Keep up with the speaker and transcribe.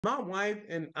My wife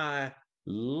and I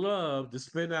love to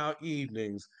spend our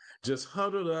evenings just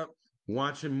huddled up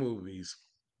watching movies.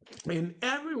 And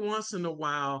every once in a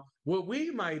while, what we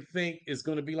might think is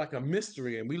going to be like a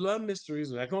mystery, and we love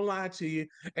mysteries, I'm not going to lie to you.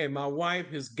 And my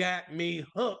wife has got me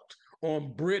hooked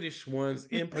on British ones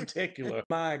in particular.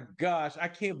 My gosh, I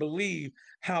can't believe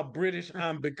how British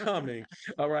I'm becoming.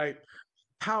 All right.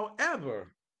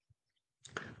 However,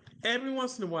 every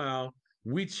once in a while,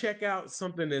 we check out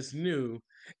something that's new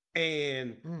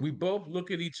and we Mm. both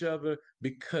look at each other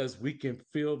because we can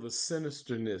feel the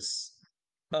sinisterness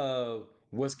of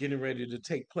what's getting ready to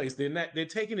take place. They're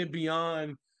taking it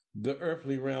beyond the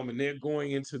earthly realm and they're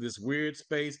going into this weird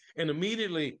space and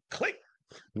immediately click,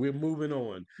 we're moving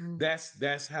on. Mm.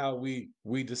 That's how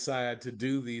we decide to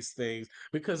do these things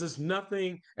because there's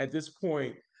nothing at this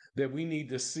point that we need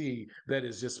to see that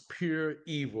is just pure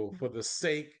evil for the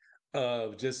sake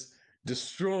of just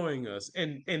destroying us.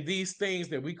 And these things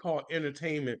that we call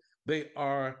entertainment, they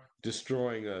are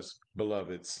destroying us,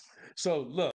 beloveds. So look.